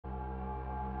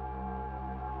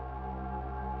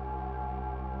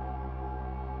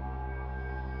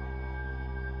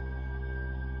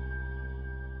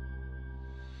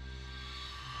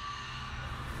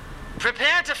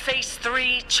Prepare to face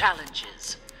 3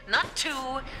 challenges. Not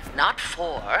 2, not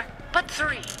 4, but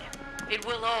 3. It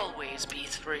will always be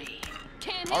 3.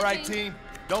 All right, team.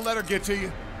 Don't let her get to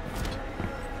you.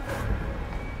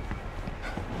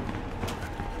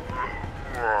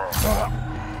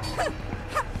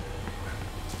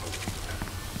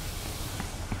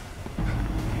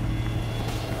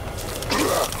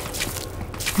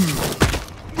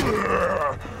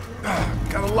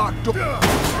 Got a locked door.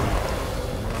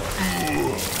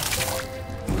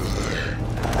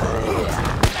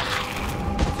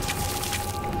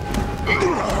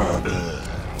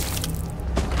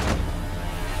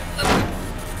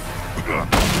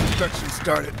 Infection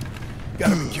started.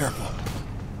 Gotta be careful.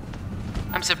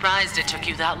 I'm surprised it took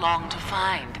you that long to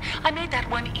find. I made that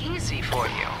one easy for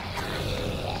you.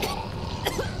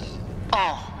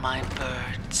 Oh, my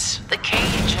birds. The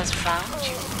cage has found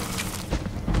you.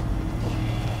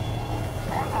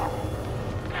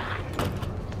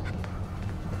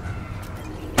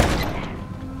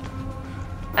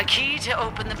 A key to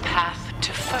open the path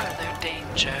to further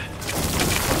danger.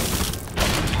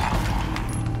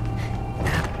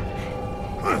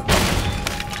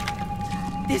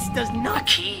 This does not... A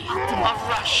key, a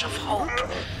rush of hope.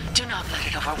 Do not let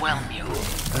it overwhelm you.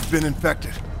 I've been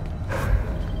infected.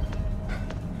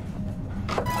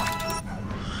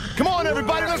 Come on,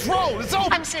 everybody, let's roll! It's over!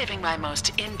 I'm saving my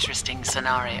most interesting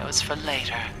scenarios for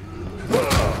later.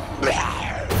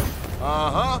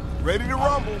 Uh-huh. Ready to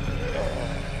rumble.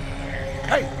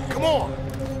 Hey, come on!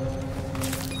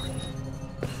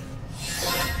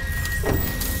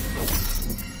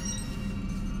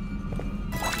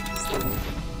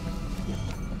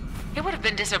 It would have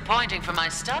been disappointing for my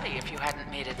study if you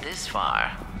hadn't made it this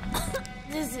far.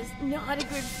 This is not a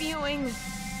good feeling.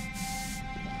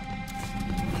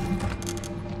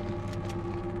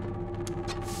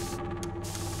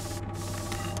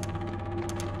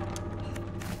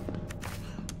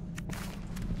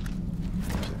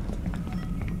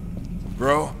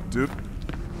 Bro, dude.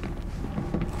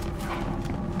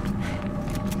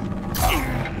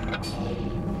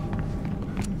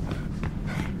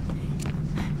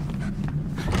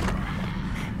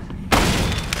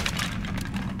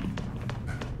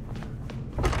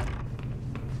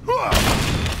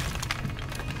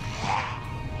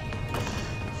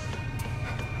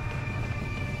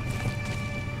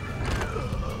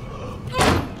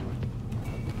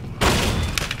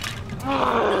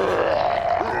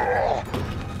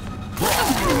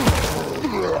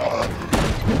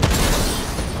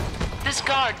 This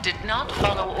guard did not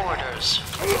follow orders,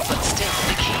 but still,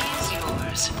 the key is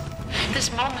yours.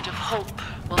 This moment of hope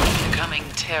will make the coming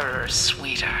terror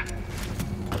sweeter.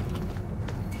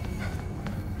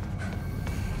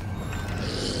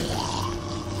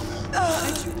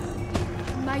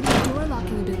 My door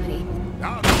locking ability.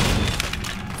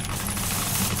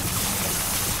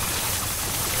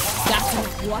 That's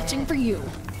enough watching for you.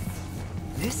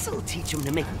 This'll teach him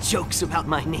to make jokes about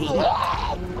my name.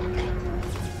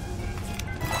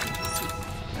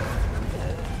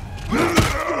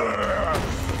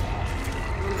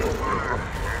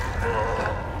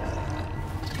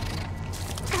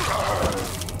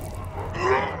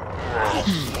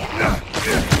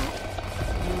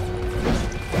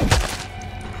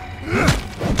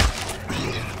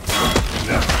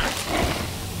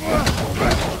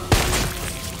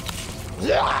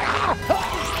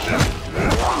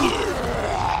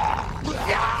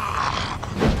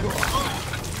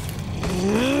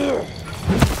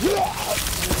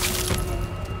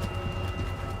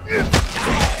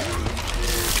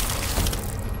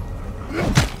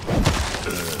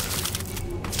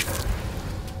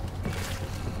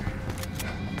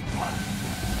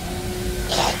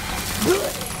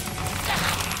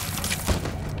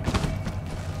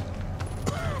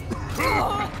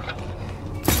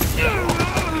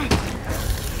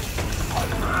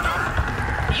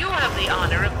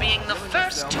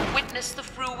 To witness the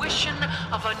fruition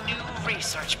of a new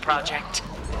research project.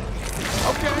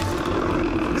 Okay.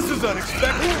 This is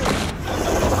unexpected.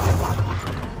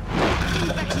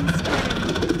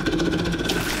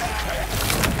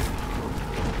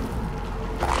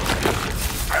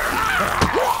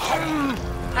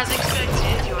 As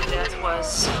expected, your death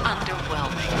was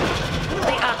underwhelming.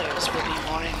 The others will be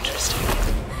more interesting.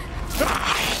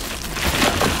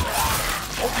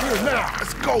 Over here now.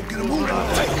 Let's go. Get a move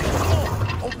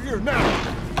on. Over here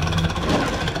now.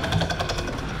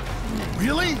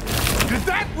 Really? Did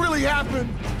that really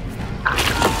happen?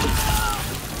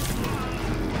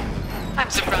 I'm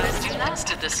surprised you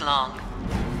lasted this long.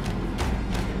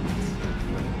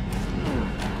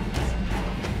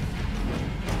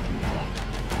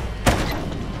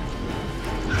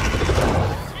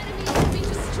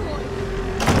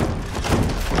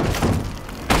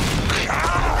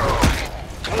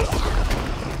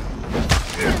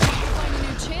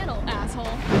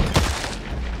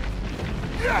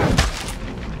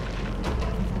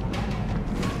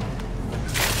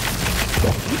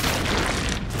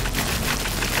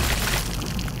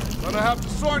 have to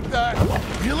sort that.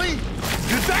 Really?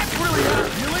 Did that really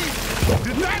happen? Really?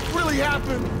 Did that really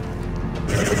happen?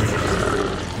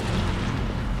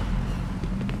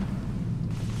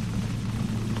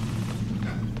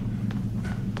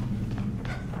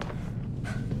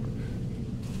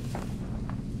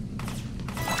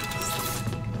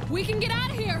 We can get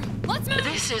out of here! Let's move!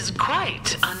 This is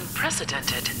quite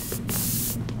unprecedented.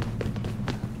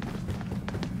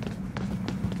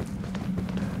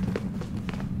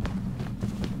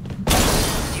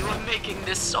 You are making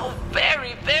this so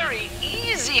very, very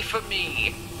easy for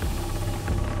me.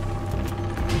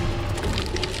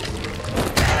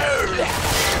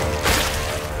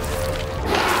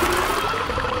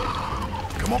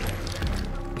 Come on.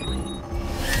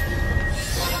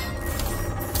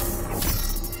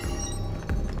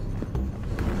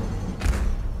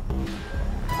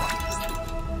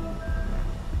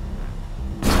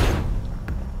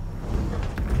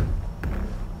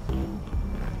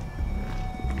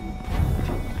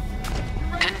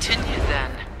 Continue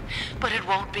then, but it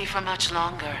won't be for much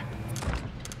longer.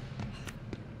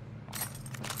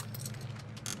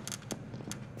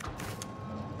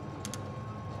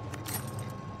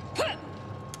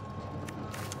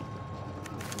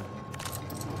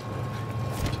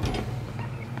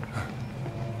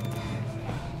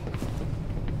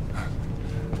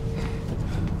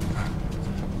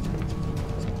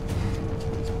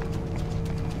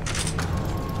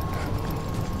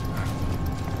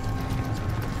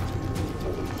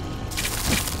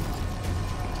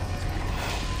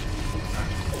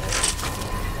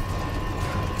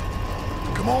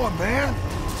 Come on, man.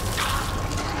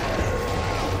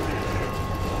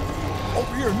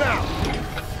 Over here now.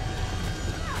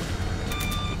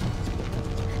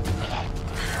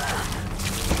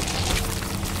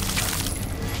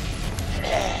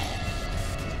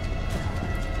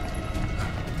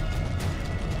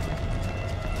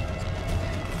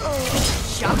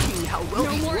 Shocking how well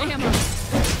No these more work. ammo!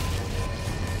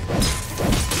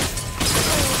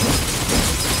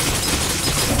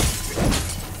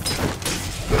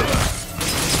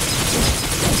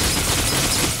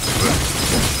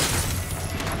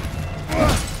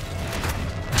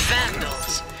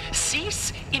 Vandals,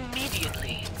 cease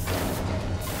immediately.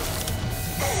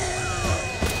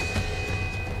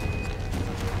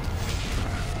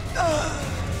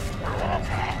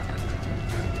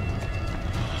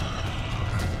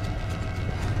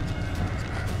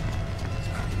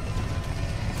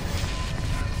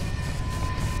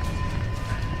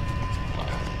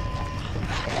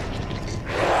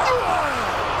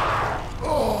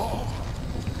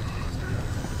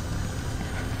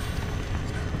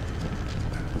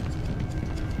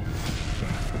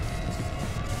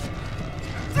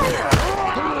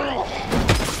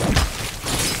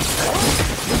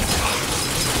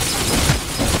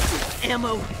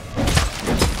 Ammo.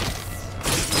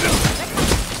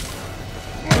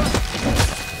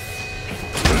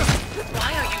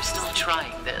 Why are you still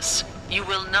trying this? You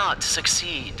will not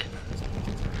succeed.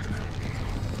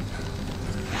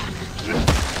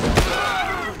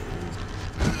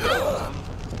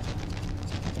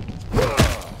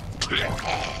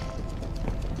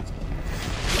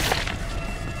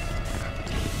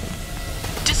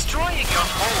 Destroying your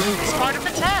home is part of the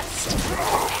test.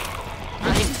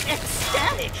 I'm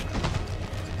ecstatic.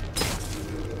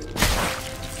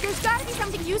 There's gotta be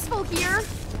something useful here!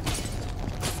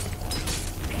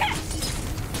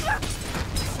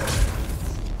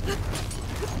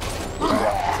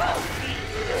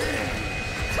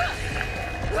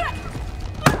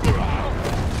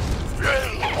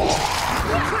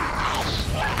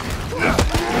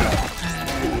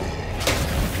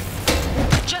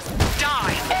 Just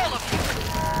die, all of you.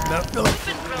 Now, Philip. I've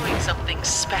been growing something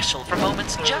special for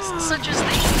moments just such as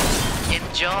these.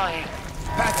 Enjoy.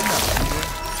 Passing up.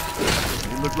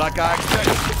 You look like I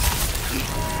expected.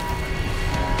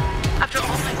 After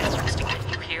all my efforts to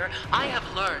get you here, I have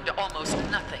learned almost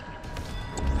nothing.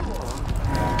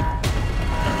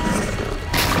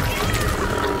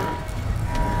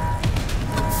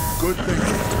 Good thing.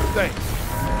 Thanks.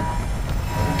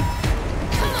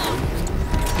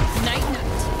 Night, night.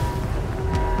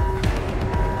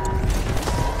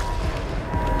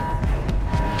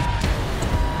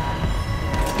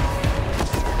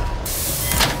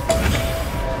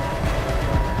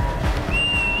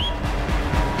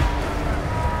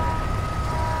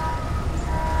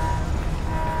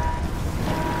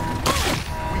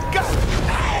 We got it.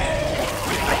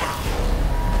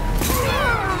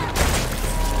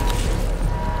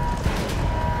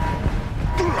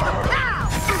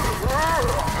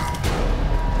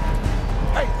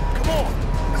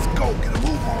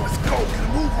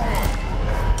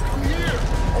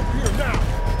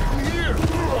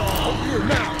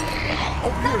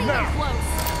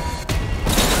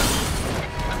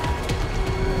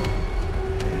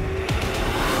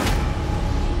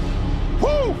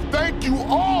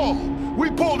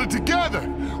 pulled it together.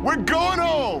 We're going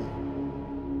home.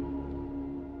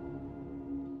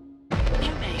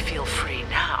 You may feel free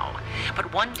now,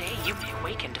 but one day you may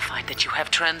awaken to find that you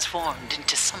have transformed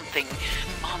into something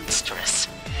monstrous.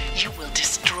 You will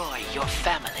destroy your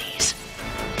families.